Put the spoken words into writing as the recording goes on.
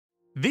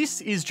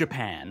This is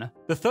Japan,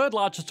 the third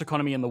largest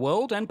economy in the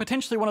world and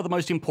potentially one of the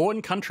most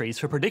important countries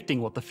for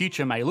predicting what the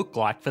future may look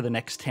like for the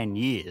next 10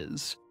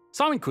 years.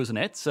 Simon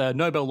Kuznets, a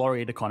Nobel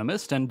laureate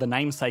economist and the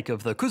namesake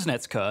of the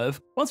Kuznets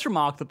curve, once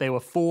remarked that there were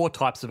 4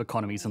 types of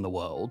economies in the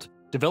world: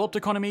 developed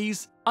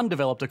economies,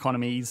 undeveloped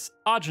economies,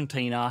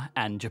 Argentina,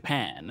 and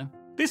Japan.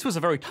 This was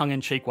a very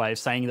tongue-in-cheek way of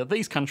saying that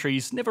these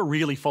countries never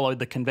really followed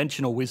the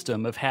conventional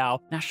wisdom of how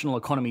national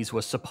economies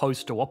were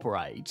supposed to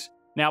operate.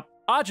 Now,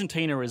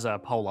 Argentina is a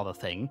whole other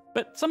thing,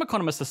 but some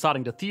economists are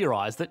starting to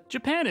theorise that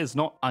Japan is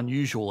not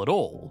unusual at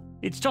all.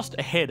 It's just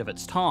ahead of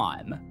its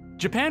time.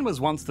 Japan was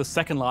once the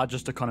second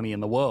largest economy in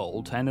the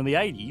world, and in the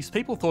 80s,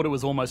 people thought it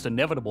was almost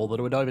inevitable that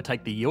it would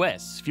overtake the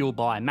US, fueled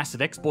by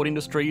massive export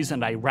industries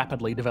and a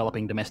rapidly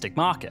developing domestic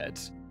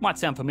market. Might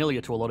sound familiar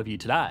to a lot of you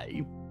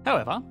today.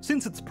 However,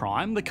 since its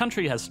prime, the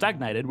country has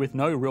stagnated with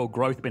no real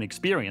growth been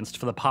experienced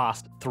for the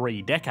past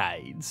 3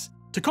 decades.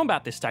 To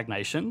combat this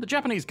stagnation, the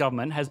Japanese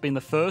government has been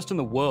the first in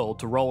the world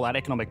to roll out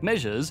economic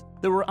measures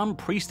that were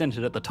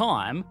unprecedented at the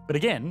time, but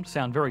again,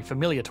 sound very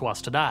familiar to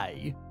us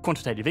today.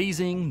 Quantitative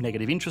easing,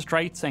 negative interest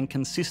rates, and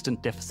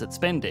consistent deficit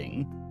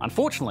spending.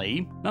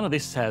 Unfortunately, none of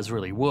this has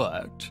really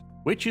worked,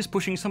 which is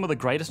pushing some of the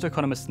greatest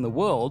economists in the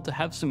world to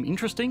have some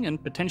interesting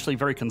and potentially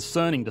very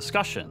concerning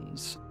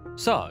discussions.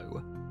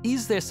 So,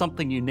 is there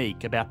something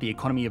unique about the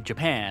economy of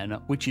Japan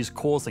which is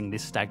causing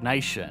this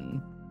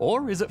stagnation?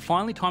 Or is it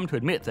finally time to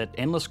admit that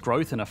endless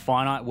growth in a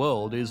finite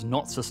world is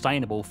not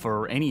sustainable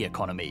for any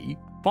economy?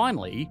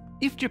 Finally,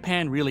 if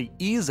Japan really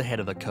is ahead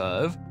of the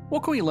curve,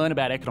 what can we learn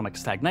about economic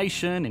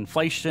stagnation,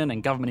 inflation,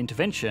 and government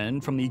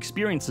intervention from the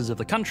experiences of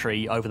the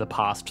country over the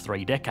past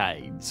 3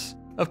 decades?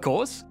 Of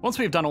course, once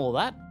we've done all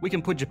of that, we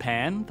can put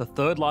Japan, the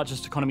third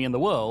largest economy in the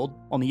world,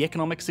 on the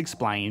Economics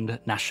Explained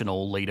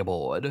national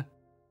leaderboard.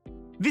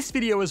 This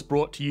video is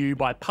brought to you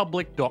by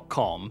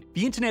Public.com,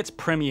 the internet's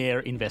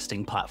premier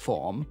investing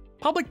platform.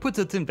 Public puts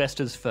its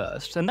investors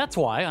first, and that's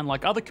why,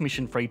 unlike other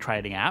commission-free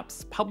trading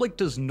apps, Public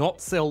does not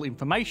sell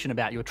information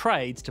about your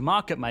trades to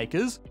market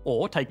makers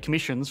or take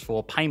commissions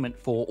for payment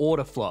for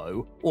order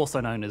flow,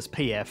 also known as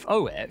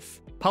PFOF.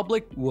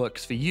 Public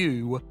works for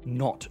you,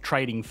 not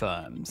trading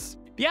firms.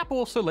 The app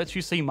also lets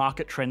you see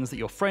market trends that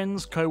your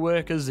friends,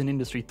 co-workers, and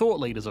industry thought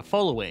leaders are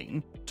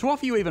following. To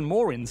offer you even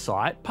more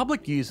insight,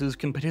 Public users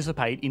can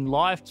participate in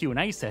live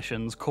Q&A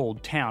sessions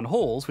called town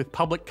halls with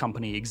Public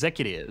company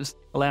executives,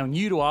 allowing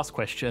you to ask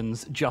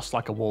questions just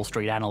like a Wall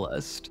Street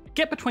analyst.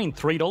 Get between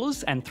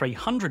 $3 and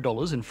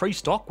 $300 in free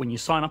stock when you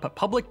sign up at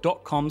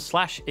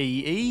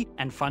public.com/EE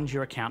and fund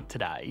your account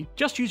today.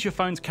 Just use your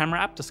phone's camera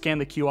app to scan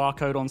the QR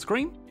code on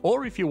screen,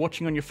 or if you're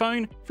watching on your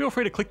phone, feel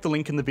free to click the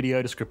link in the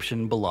video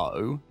description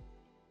below.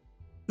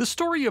 The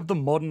story of the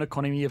modern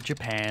economy of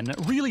Japan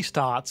really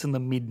starts in the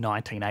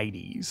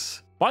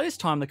mid-1980s. By this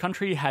time, the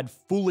country had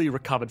fully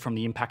recovered from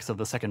the impacts of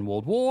the Second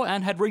World War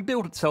and had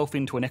rebuilt itself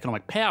into an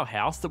economic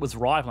powerhouse that was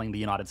rivaling the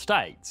United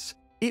States.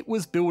 It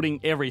was building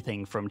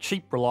everything from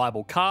cheap,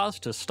 reliable cars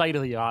to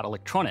state-of-the-art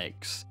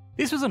electronics.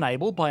 This was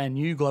enabled by a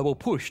new global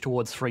push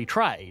towards free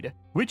trade,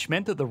 which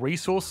meant that the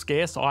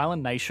resource-scarce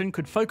island nation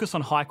could focus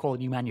on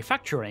high-quality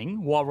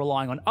manufacturing while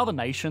relying on other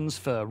nations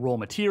for raw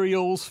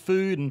materials,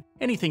 food, and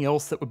anything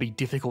else that would be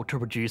difficult to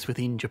produce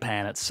within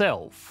Japan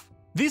itself.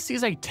 This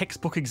is a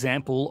textbook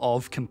example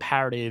of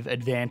comparative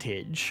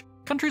advantage.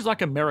 Countries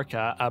like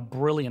America are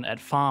brilliant at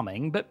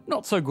farming, but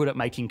not so good at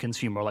making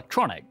consumer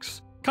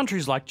electronics.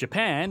 Countries like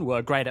Japan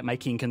were great at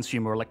making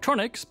consumer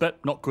electronics,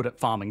 but not good at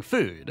farming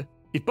food.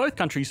 If both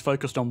countries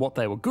focused on what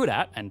they were good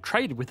at and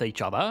traded with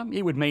each other,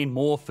 it would mean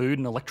more food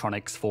and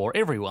electronics for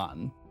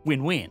everyone.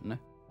 Win-win.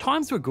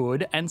 Times were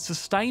good, and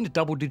sustained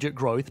double-digit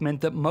growth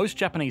meant that most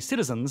Japanese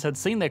citizens had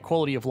seen their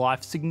quality of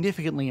life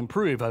significantly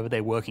improve over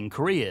their working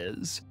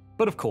careers.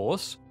 But of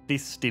course,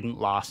 this didn't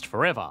last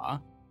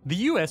forever. The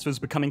US was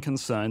becoming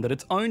concerned that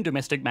its own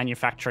domestic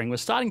manufacturing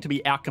was starting to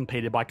be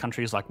outcompeted by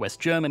countries like West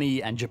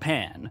Germany and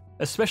Japan,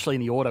 especially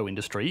in the auto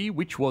industry,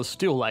 which was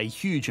still a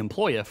huge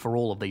employer for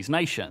all of these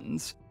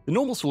nations. The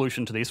normal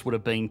solution to this would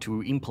have been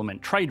to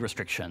implement trade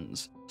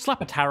restrictions.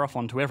 Slap a tariff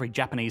onto every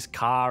Japanese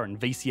car and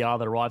VCR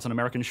that arrives on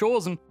American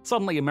shores, and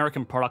suddenly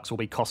American products will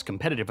be cost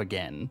competitive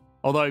again.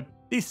 Although,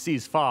 this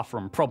is far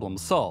from problem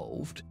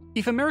solved.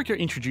 If America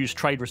introduced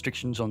trade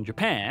restrictions on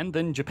Japan,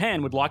 then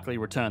Japan would likely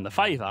return the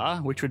favour,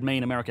 which would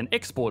mean American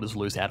exporters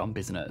lose out on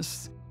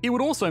business. It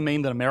would also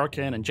mean that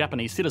American and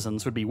Japanese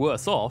citizens would be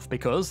worse off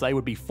because they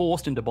would be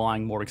forced into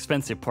buying more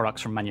expensive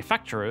products from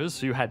manufacturers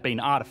who had been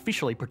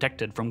artificially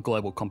protected from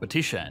global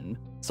competition.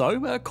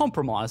 So, a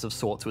compromise of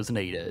sorts was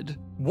needed.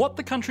 What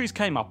the countries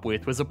came up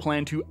with was a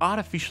plan to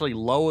artificially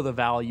lower the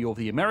value of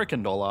the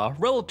American dollar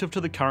relative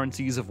to the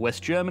currencies of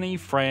West Germany,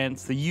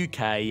 France, the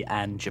UK,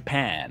 and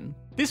Japan.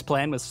 This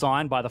plan was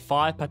signed by the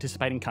 5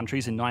 participating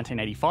countries in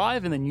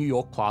 1985 in the New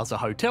York Plaza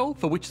Hotel,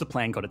 for which the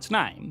plan got its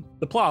name,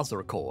 the Plaza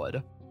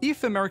Accord.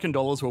 If American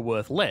dollars were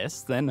worth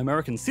less, then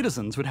American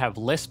citizens would have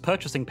less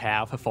purchasing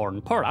power for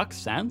foreign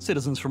products, and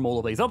citizens from all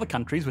of these other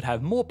countries would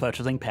have more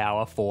purchasing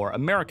power for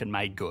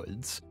American-made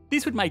goods.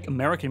 This would make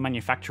American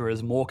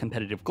manufacturers more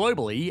competitive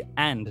globally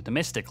and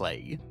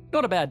domestically.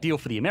 Not a bad deal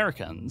for the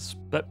Americans,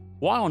 but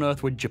why on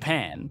earth would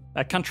Japan,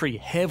 a country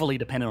heavily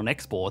dependent on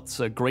exports,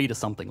 agree to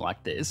something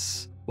like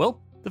this?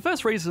 Well, the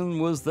first reason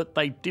was that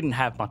they didn't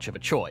have much of a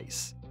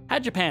choice.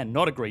 Had Japan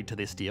not agreed to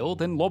this deal,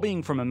 then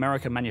lobbying from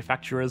American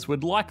manufacturers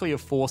would likely have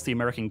forced the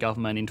American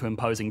government into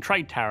imposing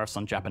trade tariffs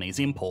on Japanese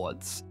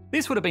imports.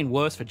 This would have been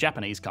worse for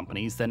Japanese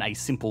companies than a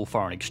simple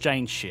foreign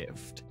exchange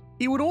shift.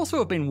 It would also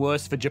have been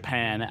worse for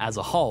Japan as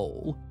a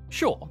whole.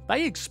 Sure,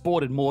 they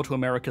exported more to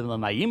America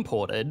than they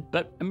imported,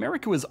 but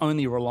America was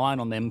only relying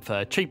on them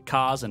for cheap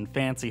cars and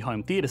fancy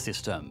home theatre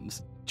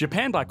systems.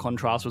 Japan, by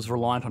contrast, was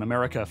reliant on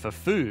America for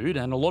food,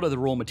 and a lot of the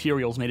raw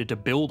materials needed to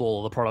build all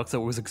of the products that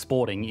it was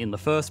exporting in the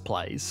first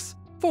place.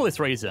 For this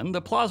reason,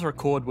 the Plaza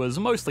Accord was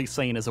mostly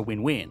seen as a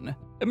win-win.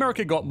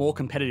 America got more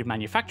competitive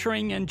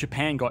manufacturing, and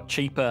Japan got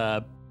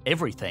cheaper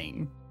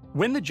everything.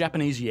 When the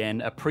Japanese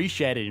yen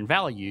appreciated in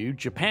value,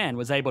 Japan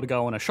was able to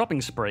go on a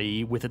shopping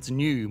spree with its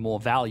new, more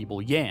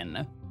valuable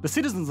yen. The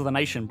citizens of the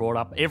nation brought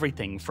up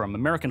everything from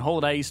American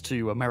holidays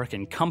to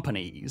American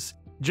companies.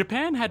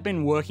 Japan had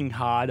been working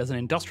hard as an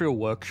industrial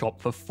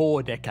workshop for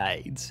 4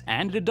 decades,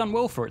 and it had done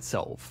well for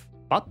itself.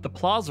 But the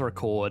Plaza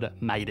Accord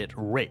made it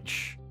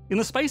rich. In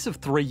the space of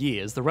 3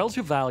 years, the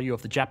relative value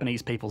of the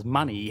Japanese people's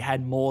money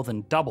had more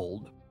than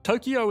doubled.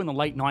 Tokyo in the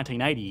late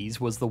 1980s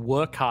was the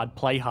work hard,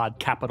 play hard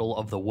capital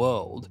of the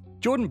world.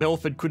 Jordan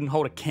Belford couldn't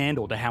hold a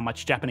candle to how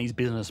much Japanese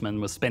businessmen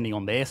were spending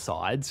on their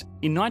sides.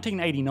 In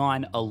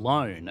 1989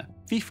 alone,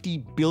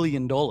 $50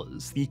 billion,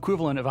 the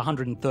equivalent of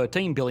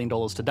 $113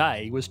 billion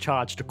today, was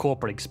charged to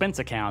corporate expense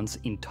accounts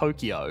in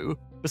Tokyo.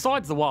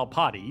 Besides the wild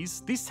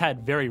parties, this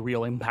had very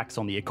real impacts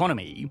on the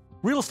economy.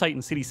 Real estate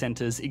in city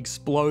centres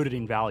exploded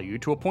in value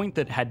to a point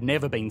that had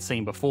never been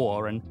seen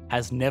before and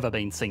has never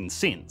been seen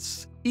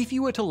since. If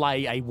you were to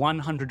lay a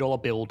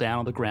 $100 bill down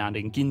on the ground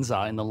in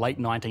Ginza in the late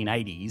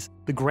 1980s,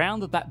 the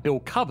ground that bill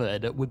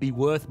covered would be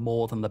worth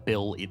more than the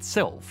bill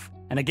itself.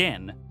 And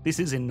again, this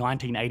is in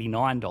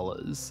 1989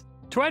 dollars.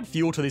 To add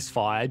fuel to this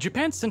fire,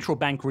 Japan's central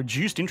bank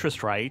reduced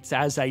interest rates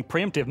as a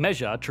preemptive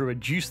measure to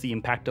reduce the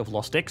impact of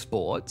lost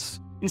exports.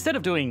 Instead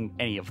of doing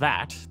any of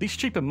that, this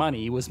cheaper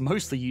money was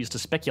mostly used to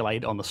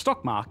speculate on the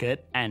stock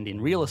market and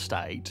in real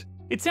estate.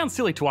 It sounds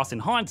silly to us in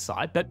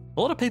hindsight, but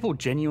a lot of people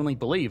genuinely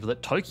believed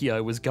that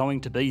Tokyo was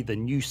going to be the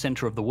new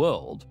centre of the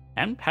world,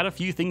 and had a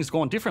few things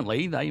gone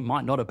differently, they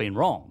might not have been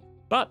wrong.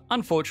 But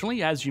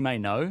unfortunately, as you may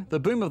know, the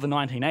boom of the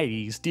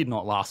 1980s did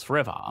not last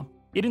forever.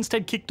 It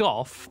instead kicked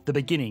off the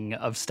beginning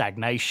of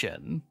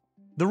stagnation.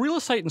 The real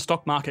estate and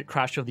stock market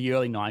crash of the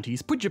early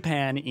 90s put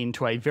Japan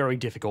into a very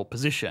difficult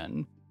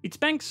position. Its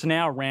banks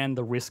now ran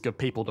the risk of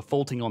people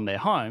defaulting on their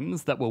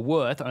homes that were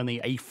worth only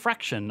a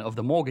fraction of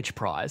the mortgage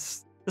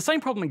price. The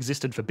same problem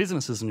existed for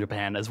businesses in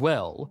Japan as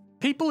well.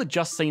 People had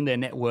just seen their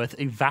net worth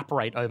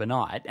evaporate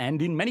overnight, and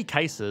in many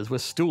cases were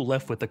still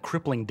left with the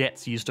crippling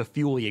debts used to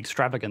fuel the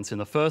extravagance in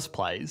the first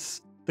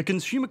place. The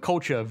consumer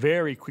culture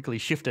very quickly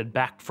shifted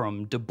back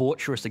from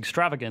debaucherous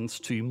extravagance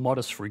to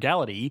modest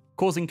frugality,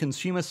 causing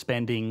consumer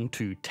spending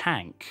to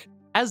tank.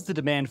 As the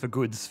demand for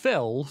goods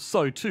fell,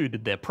 so too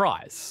did their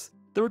price.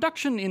 The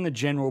reduction in the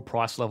general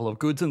price level of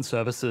goods and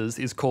services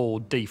is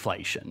called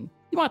deflation.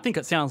 You might think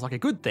it sounds like a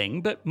good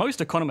thing, but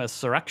most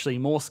economists are actually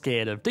more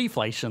scared of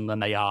deflation than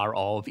they are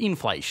of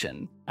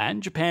inflation,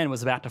 and Japan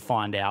was about to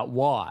find out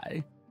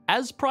why.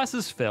 As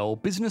prices fell,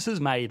 businesses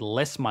made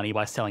less money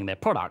by selling their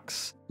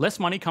products. Less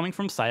money coming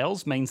from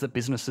sales means that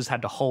businesses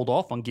had to hold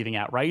off on giving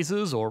out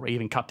raises or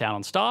even cut down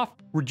on staff,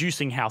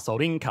 reducing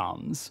household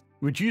incomes.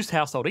 Reduced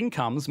household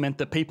incomes meant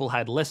that people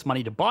had less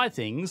money to buy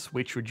things,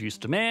 which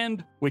reduced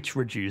demand, which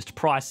reduced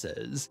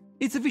prices.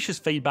 It's a vicious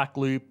feedback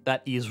loop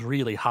that is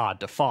really hard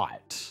to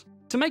fight.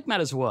 To make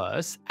matters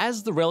worse,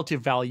 as the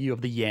relative value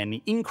of the yen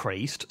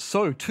increased,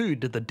 so too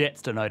did the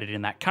debts denoted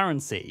in that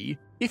currency.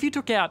 If you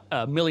took out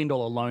a $1 million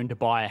loan to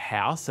buy a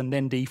house and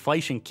then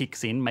deflation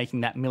kicks in,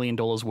 making that $1 million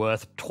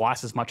worth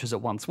twice as much as it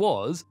once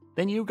was,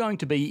 then you're going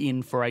to be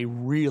in for a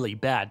really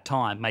bad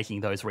time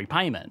making those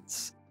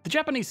repayments. The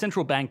Japanese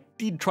central bank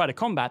did try to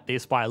combat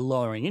this by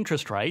lowering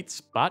interest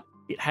rates, but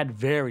it had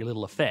very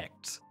little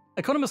effect.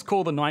 Economists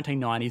call the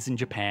 1990s in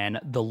Japan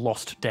the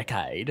lost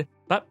decade,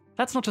 but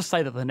that's not to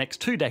say that the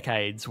next 2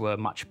 decades were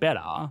much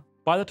better.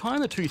 By the time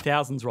the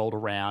 2000s rolled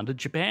around,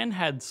 Japan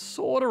had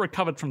sort of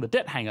recovered from the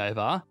debt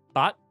hangover,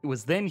 but it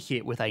was then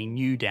hit with a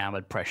new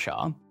downward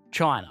pressure: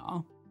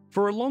 China.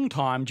 For a long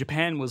time,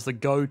 Japan was the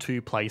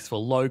go-to place for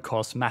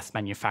low-cost mass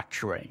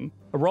manufacturing,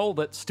 a role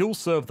that still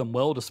served them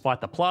well despite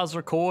the Plaza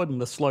Accord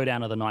and the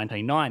slowdown of the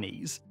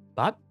 1990s.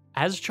 But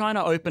as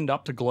China opened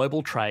up to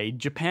global trade,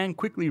 Japan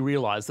quickly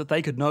realised that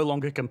they could no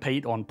longer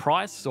compete on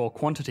price or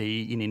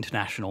quantity in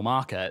international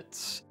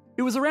markets.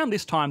 It was around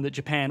this time that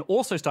Japan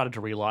also started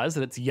to realise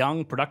that its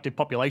young, productive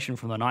population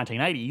from the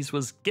 1980s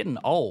was getting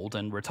old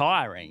and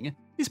retiring.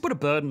 This put a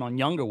burden on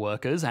younger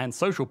workers and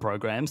social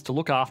programs to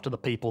look after the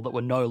people that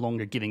were no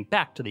longer giving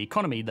back to the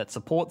economy that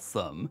supports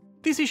them.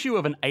 This issue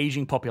of an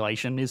ageing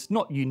population is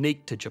not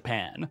unique to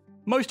Japan.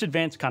 Most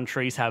advanced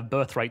countries have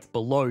birth rates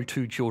below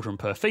 2 children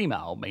per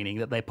female, meaning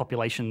that their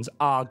populations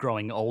are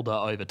growing older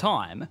over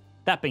time.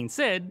 That being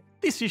said,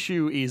 this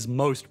issue is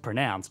most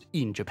pronounced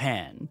in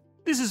Japan.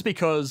 This is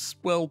because,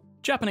 well,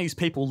 Japanese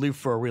people live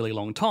for a really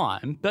long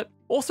time, but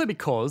also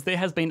because there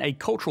has been a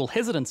cultural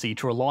hesitancy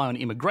to rely on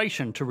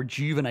immigration to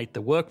rejuvenate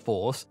the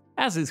workforce,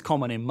 as is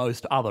common in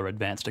most other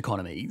advanced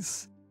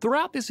economies.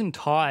 Throughout this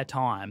entire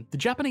time, the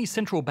Japanese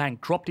central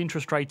bank dropped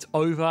interest rates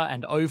over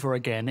and over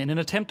again in an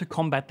attempt to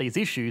combat these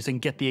issues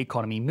and get the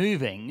economy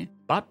moving,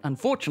 but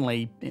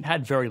unfortunately, it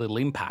had very little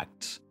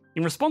impact.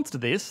 In response to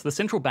this, the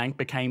central bank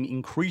became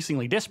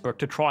increasingly desperate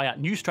to try out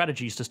new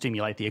strategies to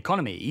stimulate the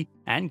economy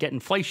and get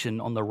inflation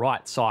on the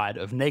right side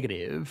of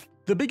negative.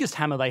 The biggest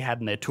hammer they had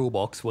in their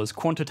toolbox was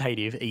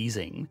quantitative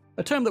easing,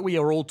 a term that we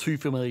are all too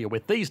familiar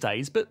with these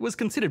days, but was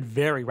considered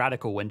very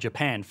radical when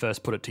Japan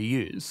first put it to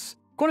use.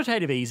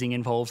 Quantitative easing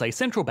involves a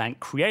central bank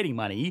creating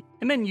money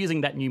and then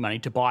using that new money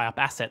to buy up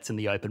assets in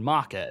the open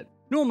market.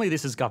 Normally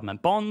this is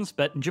government bonds,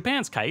 but in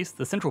Japan's case,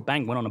 the central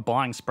bank went on a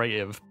buying spree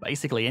of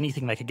basically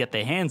anything they could get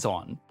their hands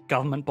on.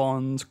 Government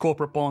bonds,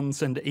 corporate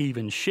bonds, and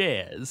even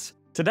shares.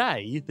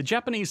 Today, the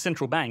Japanese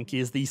central bank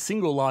is the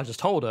single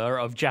largest holder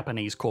of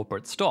Japanese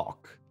corporate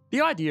stock. The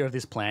idea of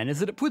this plan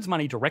is that it puts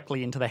money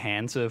directly into the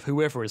hands of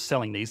whoever is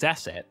selling these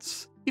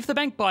assets. If the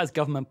bank buys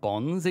government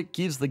bonds, it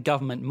gives the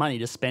government money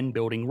to spend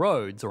building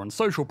roads or on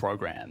social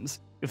programs.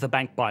 If the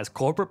bank buys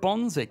corporate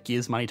bonds, it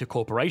gives money to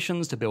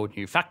corporations to build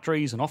new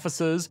factories and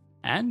offices.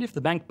 And if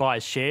the bank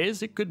buys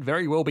shares, it could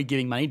very well be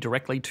giving money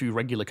directly to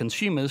regular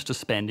consumers to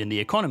spend in the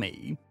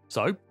economy.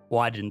 So,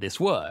 why didn't this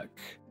work?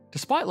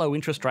 Despite low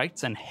interest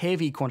rates and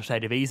heavy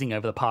quantitative easing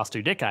over the past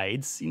 2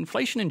 decades,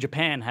 inflation in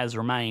Japan has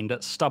remained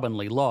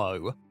stubbornly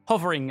low,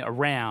 hovering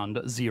around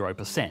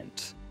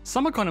 0%.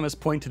 Some economists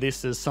point to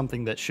this as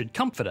something that should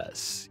comfort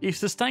us. If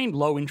sustained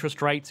low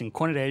interest rates and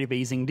quantitative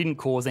easing didn't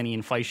cause any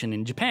inflation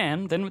in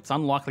Japan, then it's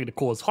unlikely to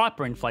cause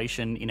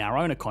hyperinflation in our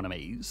own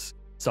economies.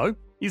 So,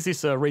 is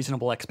this a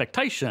reasonable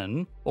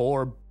expectation,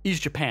 or is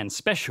Japan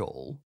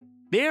special?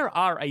 There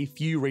are a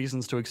few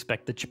reasons to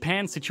expect that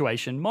Japan's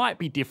situation might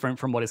be different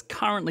from what is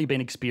currently being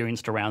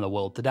experienced around the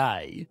world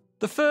today.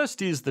 The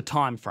first is the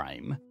time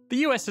frame. The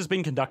US has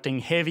been conducting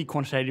heavy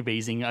quantitative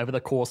easing over the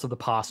course of the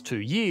past 2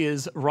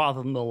 years,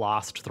 rather than the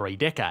last 3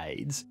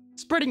 decades.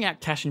 Spreading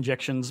out cash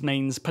injections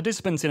means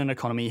participants in an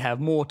economy have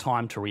more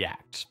time to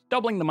react.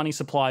 Doubling the money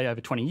supply over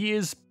 20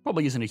 years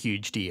probably isn't a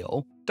huge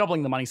deal.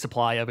 Doubling the money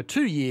supply over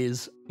 2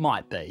 years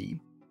might be.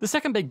 The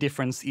second big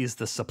difference is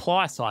the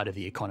supply side of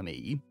the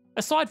economy.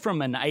 Aside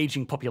from an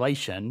ageing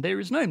population, there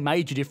is no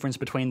major difference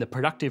between the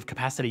productive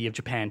capacity of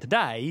Japan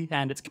today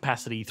and its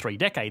capacity 3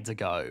 decades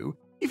ago.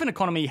 If an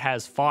economy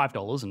has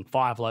 $5 and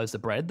 5 loaves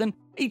of bread, then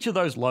each of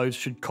those loaves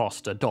should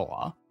cost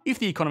 $1. If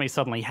the economy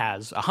suddenly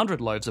has 100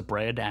 loaves of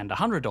bread and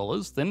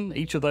 $100, then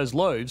each of those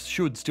loaves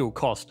should still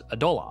cost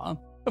 $1.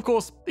 Of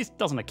course, this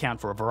doesn't account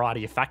for a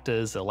variety of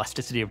factors: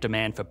 elasticity of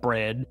demand for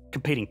bread,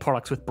 competing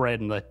products with bread,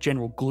 and the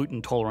general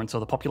gluten tolerance of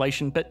the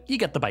population, but you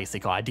get the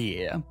basic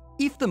idea.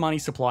 If the money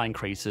supply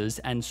increases,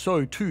 and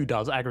so too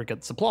does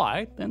aggregate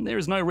supply, then there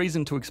is no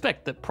reason to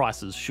expect that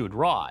prices should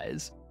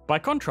rise. By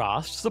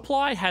contrast,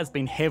 supply has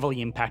been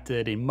heavily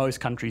impacted in most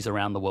countries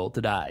around the world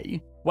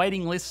today.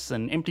 Waiting lists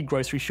and empty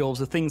grocery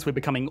shelves are things we're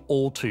becoming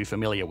all too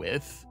familiar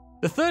with.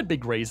 The third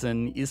big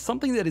reason is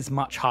something that is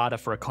much harder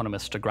for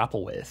economists to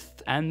grapple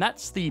with, and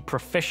that's the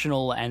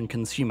professional and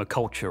consumer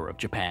culture of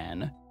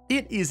Japan.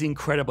 It is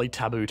incredibly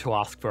taboo to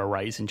ask for a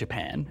raise in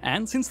Japan,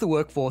 and since the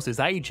workforce is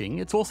aging,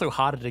 it's also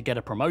harder to get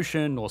a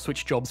promotion or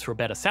switch jobs for a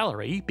better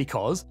salary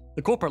because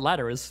the corporate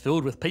ladder is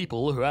filled with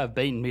people who have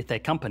been with their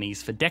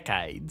companies for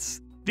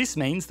decades. This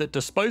means that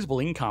disposable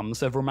incomes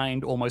have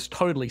remained almost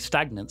totally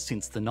stagnant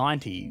since the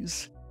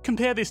 90s.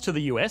 Compare this to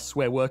the US,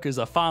 where workers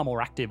are far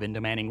more active in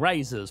demanding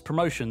raises,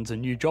 promotions, and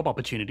new job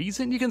opportunities,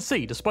 and you can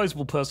see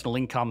disposable personal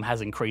income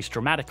has increased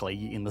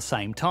dramatically in the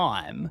same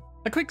time.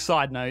 A quick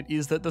side note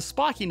is that the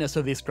spikiness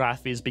of this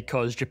graph is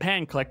because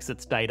Japan collects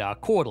its data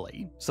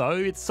quarterly, so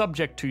it's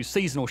subject to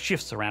seasonal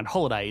shifts around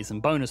holidays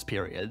and bonus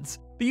periods.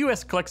 The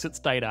US collects its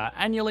data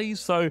annually,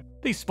 so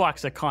these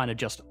spikes are kinda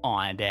just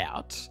ironed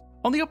out.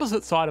 On the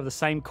opposite side of the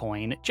same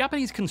coin,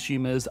 Japanese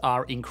consumers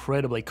are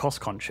incredibly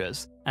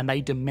cost-conscious, and they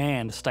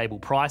demand stable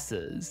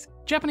prices.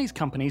 Japanese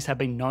companies have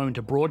been known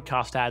to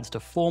broadcast ads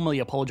to formally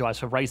apologise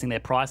for raising their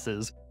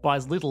prices by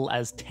as little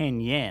as 10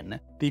 yen,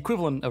 the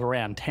equivalent of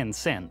around 10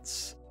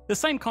 cents. The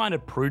same kind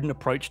of prudent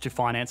approach to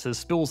finances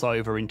spills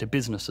over into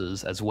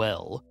businesses as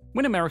well.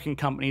 When American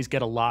companies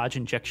get a large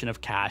injection of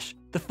cash,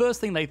 the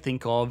first thing they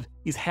think of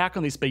is how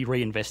can this be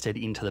reinvested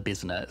into the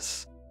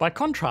business. By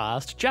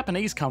contrast,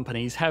 Japanese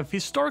companies have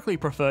historically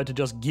preferred to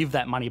just give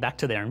that money back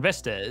to their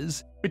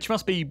investors, which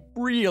must be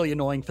really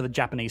annoying for the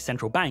Japanese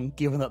central bank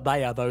given that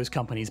they are those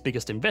companies'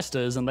 biggest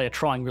investors and they are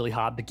trying really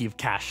hard to give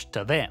cash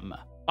to them.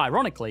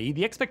 Ironically,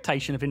 the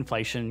expectation of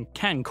inflation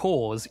can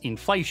cause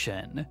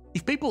inflation.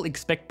 If people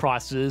expect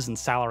prices and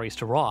salaries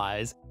to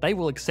rise, they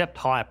will accept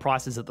higher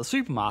prices at the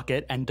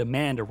supermarket and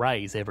demand a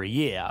raise every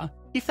year.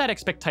 If that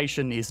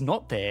expectation is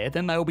not there,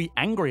 then they will be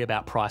angry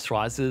about price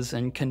rises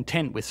and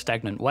content with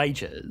stagnant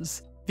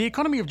wages. The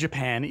economy of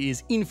Japan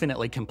is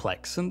infinitely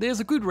complex, and there's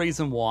a good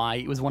reason why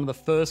it was one of the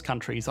first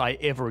countries I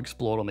ever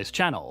explored on this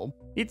channel.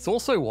 It's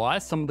also why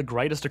some of the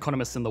greatest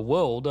economists in the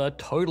world are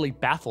totally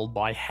baffled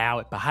by how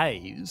it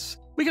behaves.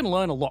 We can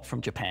learn a lot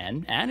from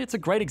Japan, and it's a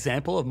great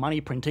example of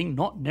money printing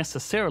not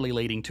necessarily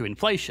leading to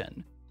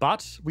inflation.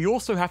 But we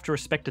also have to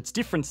respect its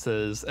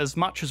differences as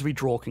much as we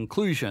draw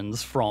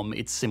conclusions from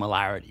its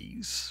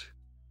similarities.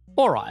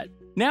 Alright,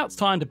 now it's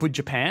time to put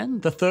Japan,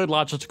 the third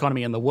largest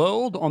economy in the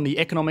world, on the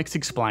Economics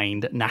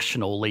Explained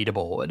national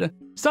leaderboard.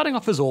 Starting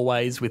off as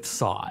always with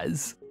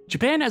size.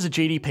 Japan has a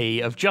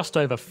GDP of just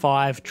over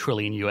 $5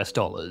 trillion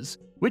US,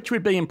 which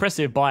would be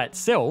impressive by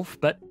itself,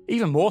 but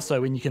even more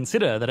so when you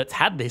consider that it's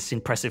had this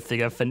impressive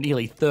figure for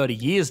nearly 30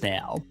 years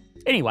now.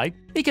 Anyway,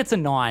 it gets a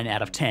 9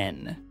 out of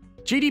 10.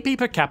 GDP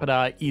per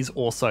capita is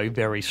also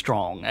very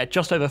strong, at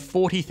just over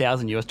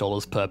 $40,000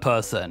 US per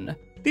person.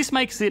 This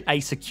makes it a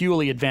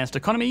securely advanced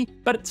economy,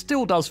 but it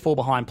still does fall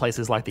behind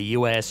places like the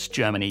US,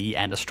 Germany,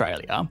 and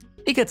Australia.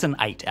 It gets an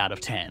 8 out of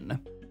 10.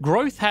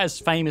 Growth has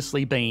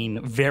famously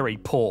been very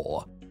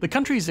poor. The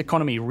country's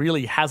economy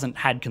really hasn't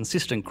had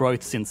consistent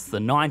growth since the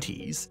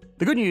 90s.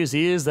 The good news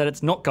is that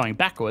it's not going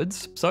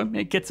backwards, so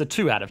it gets a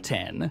 2 out of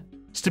 10.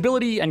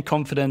 Stability and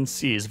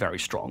confidence is very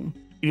strong.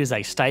 It is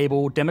a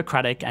stable,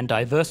 democratic, and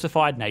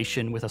diversified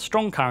nation with a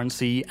strong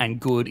currency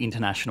and good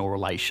international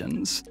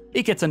relations.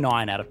 It gets a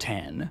 9 out of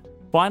 10.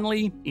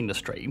 Finally,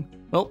 industry.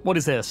 Well, what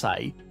is there to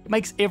say? It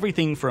makes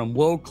everything from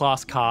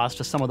world-class cars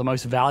to some of the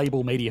most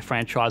valuable media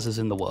franchises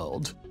in the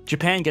world.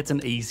 Japan gets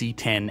an easy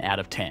 10 out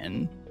of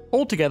 10.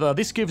 Altogether,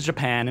 this gives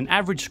Japan an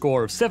average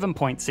score of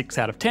 7.6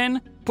 out of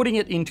 10, putting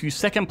it into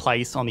second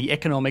place on the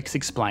Economics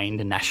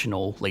Explained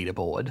national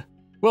leaderboard.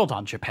 Well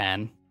done,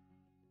 Japan.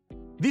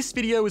 This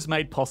video is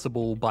made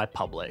possible by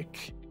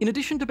Public. In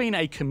addition to being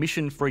a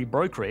commission-free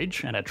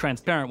brokerage, and a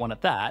transparent one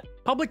at that,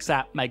 Public's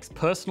app makes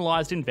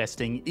personalised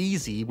investing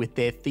easy with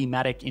their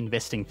thematic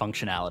investing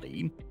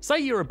functionality. Say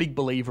you're a big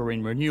believer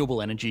in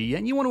renewable energy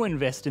and you want to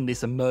invest in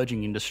this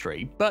emerging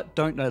industry, but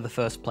don't know the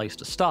first place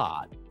to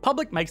start.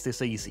 Public makes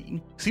this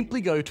easy.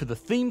 Simply go to the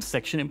Themes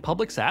section in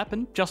Public's app,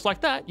 and just like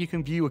that, you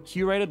can view a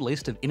curated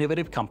list of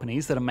innovative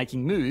companies that are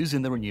making moves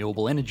in the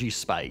renewable energy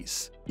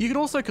space. You can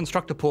also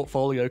construct a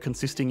portfolio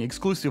consisting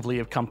exclusively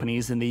of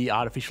companies in the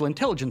artificial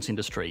intelligence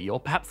industry,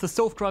 or perhaps the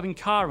self-driving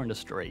car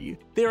industry.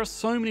 There are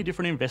so many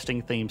different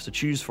investing themes to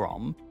choose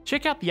from.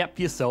 Check out the app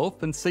for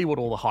yourself and see what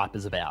all the hype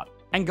is about.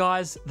 And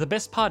guys, the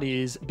best part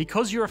is,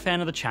 because you're a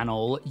fan of the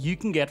channel, you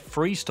can get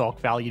free stock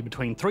valued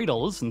between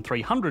 $3 and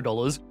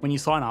 $300 when you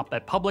sign up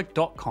at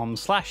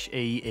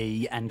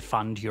public.com/EE and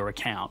fund your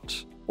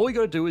account. All you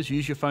gotta do is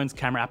use your phone's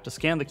camera app to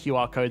scan the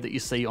QR code that you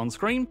see on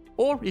screen,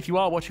 or if you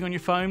are watching on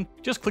your phone,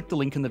 just click the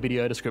link in the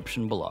video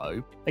description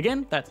below.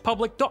 Again, that's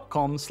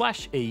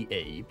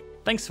public.com/EE.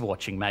 Thanks for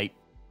watching, mate.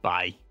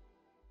 Bye.